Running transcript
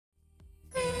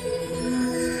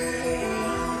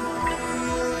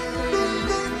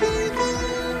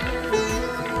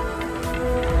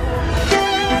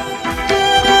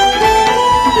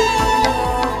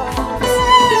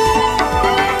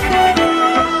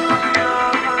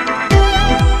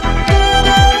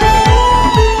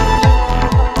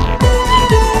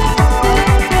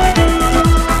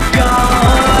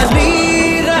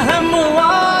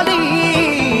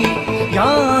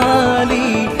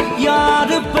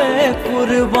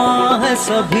कुर्बान है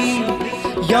सभी,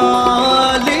 या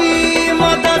अली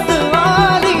मदद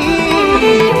वाली,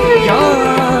 या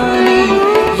अली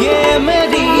ये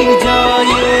मेरी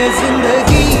जाए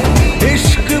जिंदगी।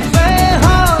 इश्क पे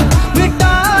हाँ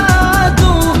मिटा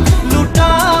दूं,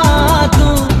 लुटा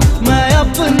दूं मैं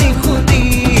अपनी खुदी,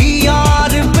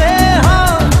 यार पे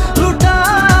हाँ लुटा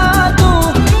दूं,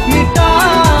 मिटा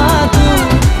दूं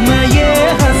मैं ये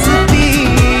हंसती।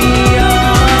 या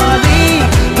अली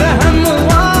रहम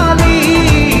वाली,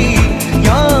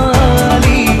 या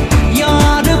अली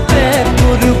यार पे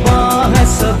कुर्बान है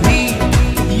सभी,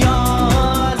 या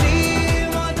अली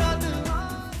मदद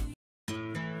वाली।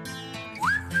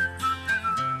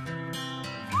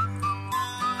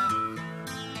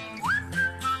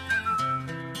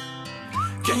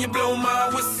 Can you blow my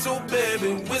whistle,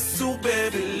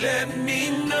 baby, let me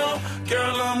know.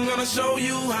 Girl, I'm gonna show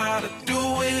you how to do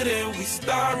it, and we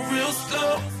start real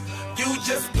slow. You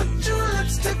just put your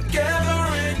lips together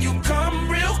and you come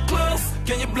real close.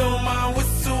 Can you blow my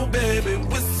whistle, baby,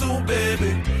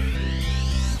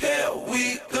 here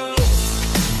we go.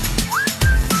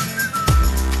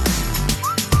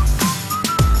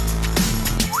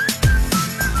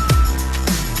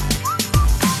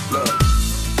 Look,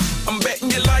 I'm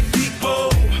betting you like people,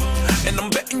 and I'm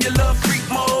betting you love freak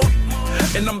mode,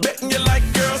 and I'm betting you like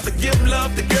girls to give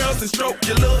love to girls and stroke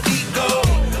your little ego.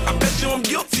 I bet you I'm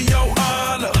guilty, your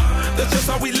honor. That's just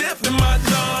how we live in my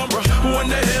genre. Who in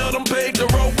the hell done paved the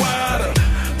road wider?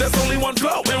 There's only one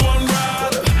flow and one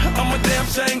rider. I'm a damn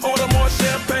shame, order more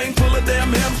champagne, pull a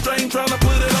damn hamstring, tryna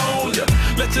put it on ya.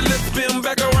 Let your lips spin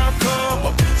back around, come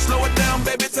up. Slow it down,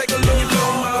 baby, take a look.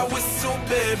 Blow my whistle,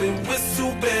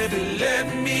 baby, let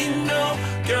me know.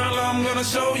 Girl, I'm gonna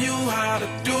show you how to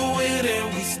do it, and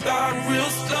we start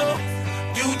real slow.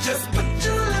 You just put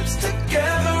your lips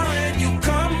together and you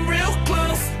come real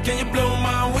close. Can you blow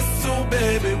my whistle,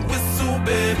 baby,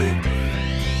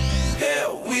 here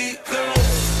we go.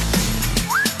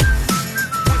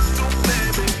 Whistle,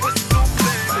 baby, whistle,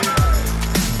 baby.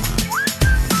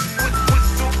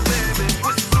 Whistle, baby,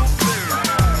 whistle, baby.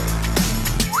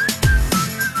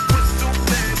 Whistle,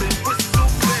 baby, whistle,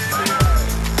 baby.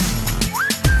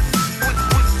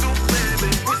 Whistle, baby,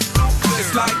 whistle, baby.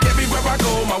 It's like everywhere I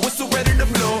go, my whistle ready to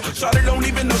blow. Shawty don't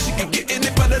even know she can get in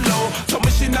it for the low. Told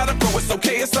me she not a pro, it's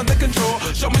okay, it's under control.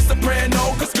 Show me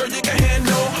soprano, cause girl you can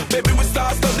handle. Baby with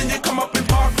stars, so then you come up in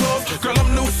park clothes. Girl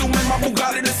I'm new, so man, my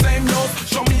Bugatti the same nose.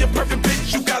 Show me a perfect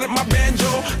pitch, you got it, my banjo.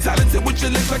 Talented with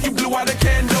your lips like you blew out a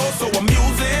candle. So I'm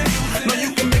using, know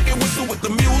you can make it whistle with the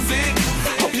music.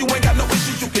 Hope you ain't got no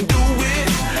issues, you can do it.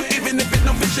 Even if it's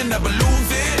no bitch, you never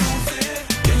lose it.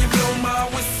 Can you blow my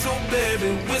whistle,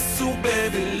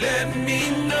 baby, let me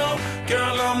know.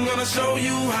 Girl, I'm gonna show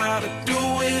you how to do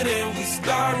it, and we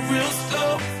start real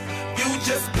slow. You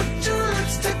just put your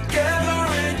lips together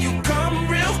and you come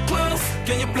real close.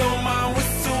 Can you blow my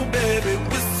whistle, baby,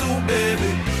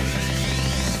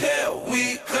 here we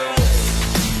go.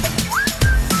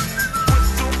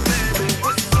 Whistle, baby,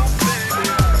 whistle, baby.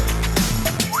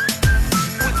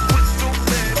 Whistle,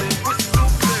 baby, whistle,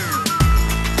 baby.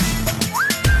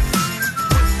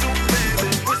 Whistle, baby,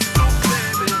 whistle,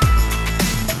 baby.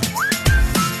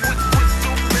 Whistle, baby,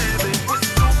 whistle, baby.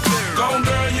 Go on,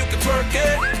 girl, you can twerk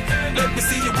it. Let me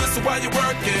see you whistle while you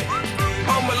work it.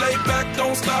 I'ma lay back,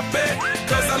 don't stop it,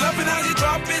 cause I love it how you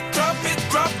drop it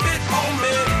on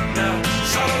me. Now,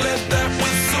 tryna let that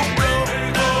whistle blow,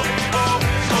 oh, oh,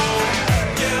 oh.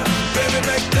 Yeah, baby,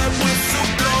 make that whistle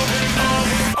blow,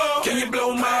 oh, oh. Can you blow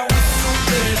my whistle,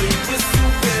 baby,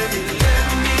 let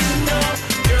me know.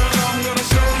 Girl, I'm gonna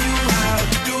show you how to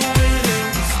do it, and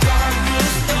we start real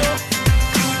slow.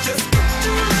 You just put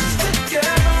your lips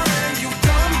together and you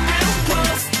come real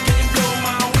close. Can you blow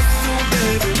my whistle,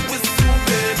 baby,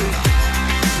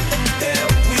 here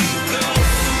we go.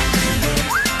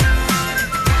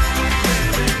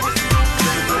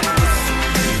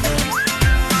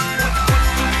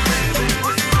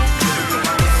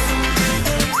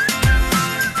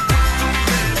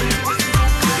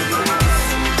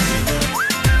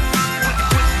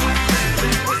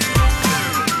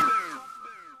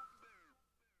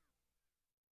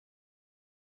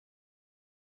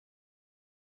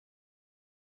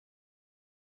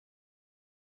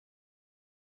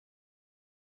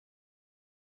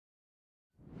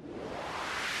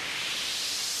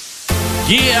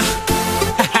 Yeah,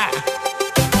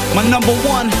 my number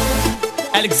one,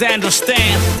 Alexander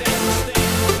Stan.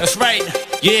 That's right,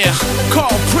 yeah. Call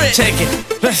Prick, take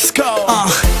it, let's go.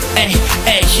 Hey,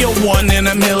 you're one in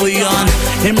a million.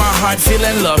 In my heart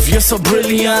feeling love, you're so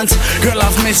brilliant. Girl,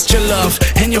 I've missed your love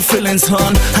and your feelings,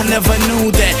 hun. I never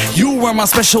knew that you were my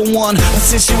special one, but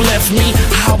since you left me,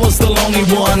 I was the lonely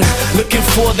one. Looking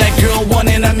for that girl, one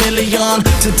in a million,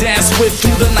 to dance with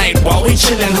through the night while we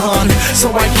chillin', hun.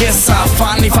 So I guess I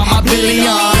finally found my billion.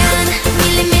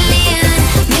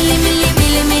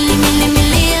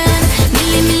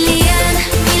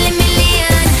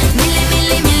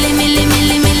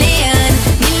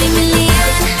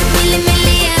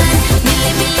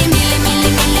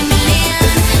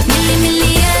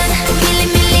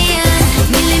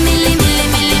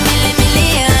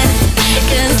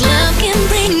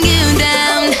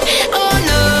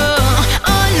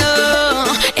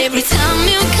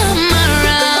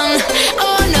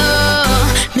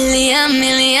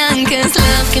 Million, cause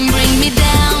love can bring me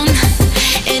down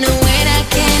in a way that I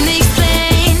can't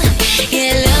explain.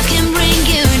 Yeah, love can bring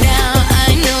you down,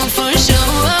 I know for sure.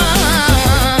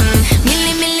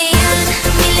 Million, million,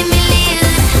 million, million,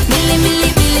 million,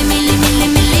 million,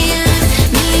 million,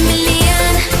 million, million,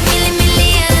 million,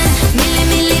 million,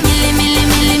 million, million, million, million, million,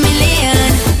 million, million,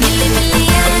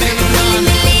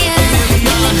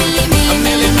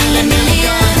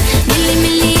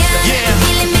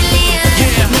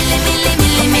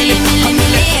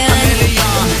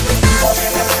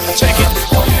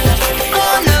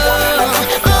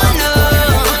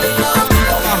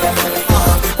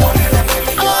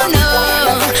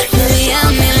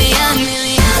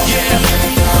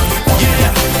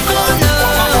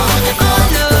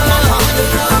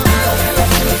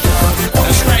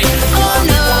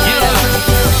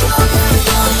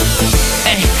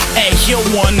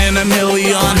 one in a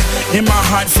million. In my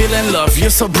heart feeling love, you're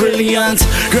so brilliant.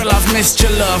 Girl, I've missed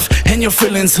your love and your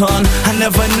feelings, hun. I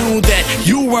never knew that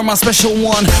you were my special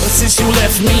one, but since you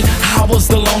left me, I was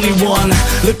the lonely one.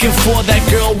 Looking for that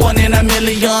girl, one in a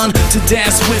million, to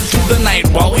dance with through the night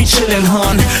while we chillin',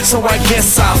 hun. So I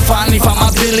guess I finally found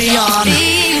my billion.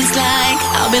 Feels like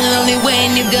I've been lonely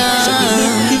when you're gone. So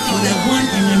looking for that one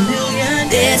in a million.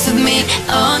 Dance with me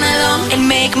all night long and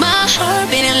make my heart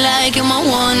beating like you're my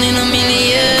one in a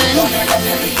million.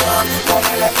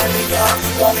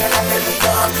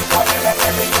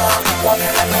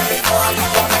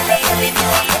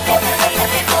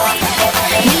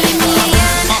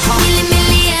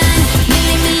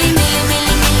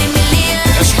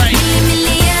 That's right.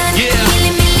 Yeah.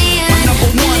 My number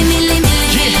one.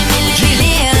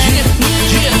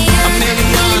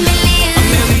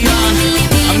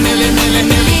 A million, million,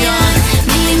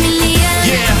 million.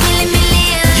 Yeah.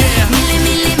 Yeah.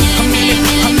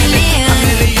 A million.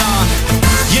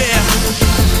 Yeah.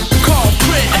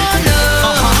 Corporate.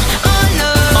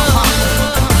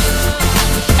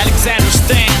 Alexander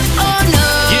Stan.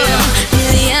 Yeah.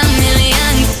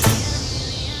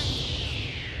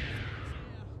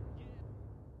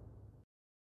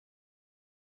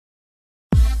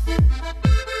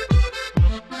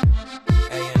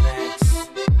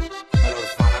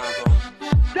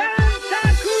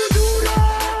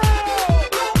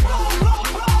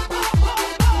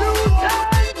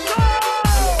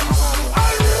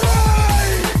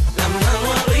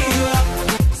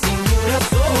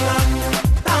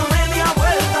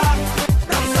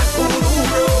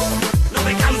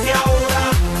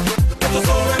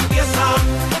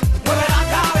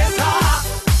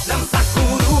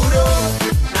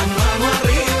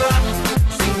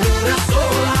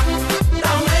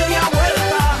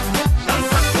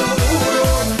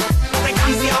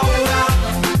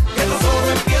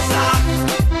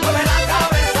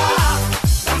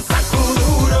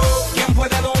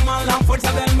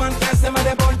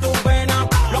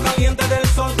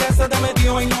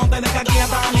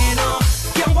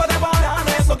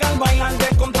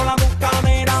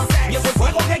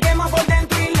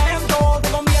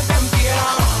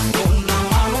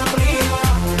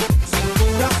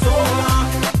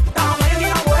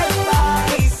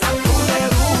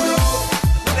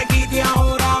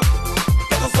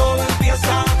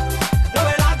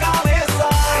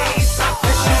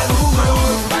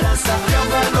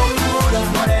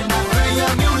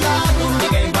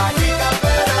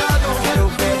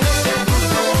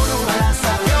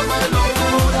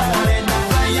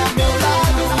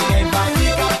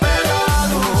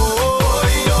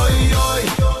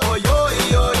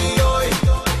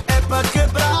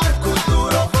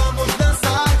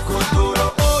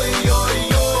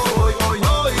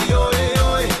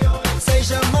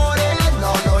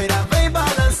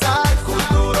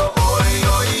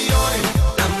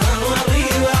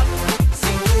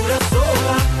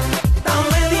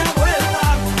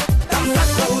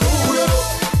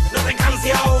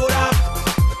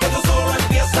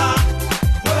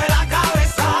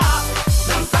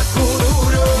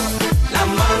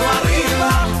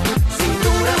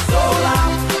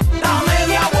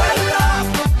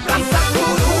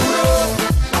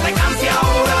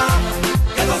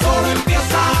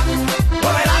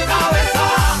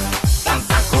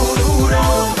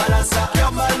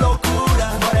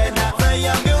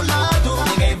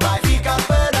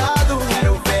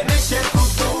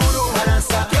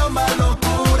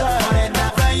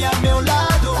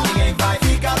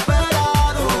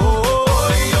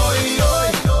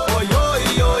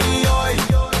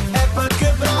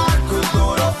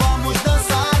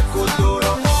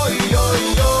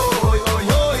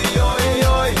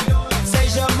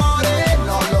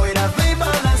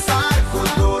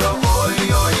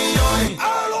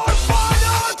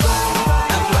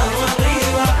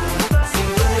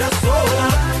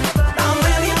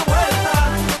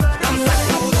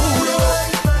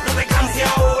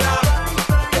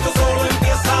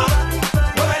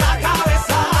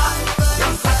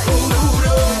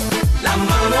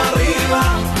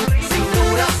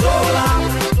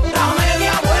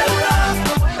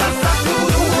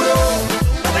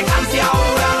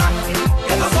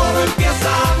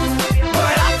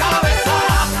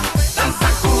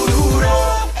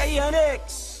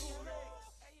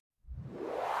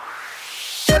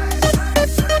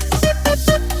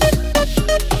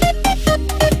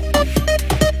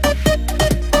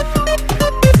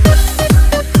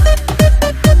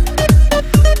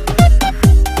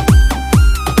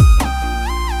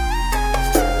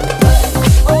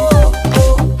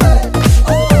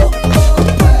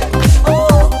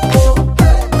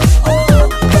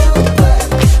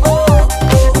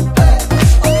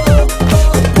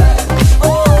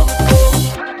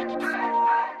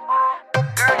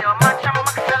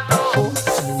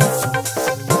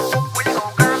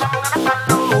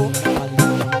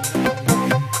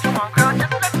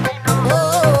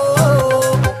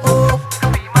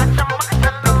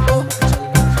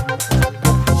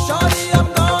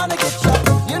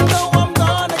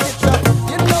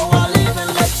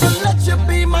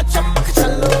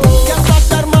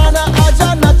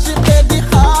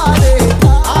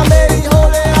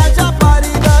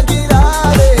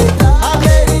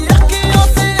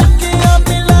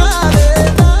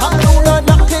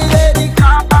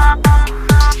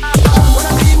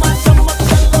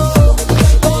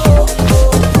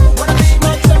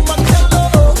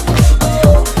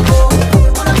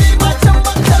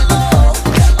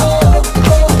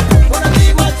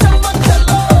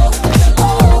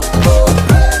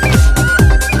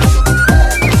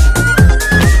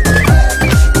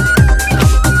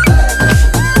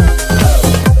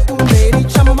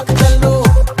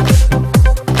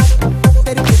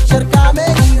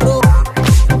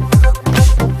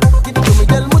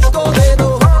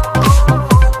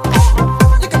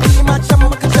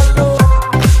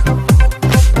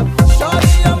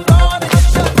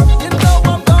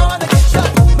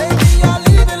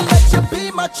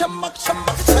 Slow,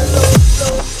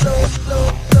 slow, slow, slow,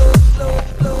 slow, slow,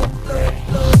 slow.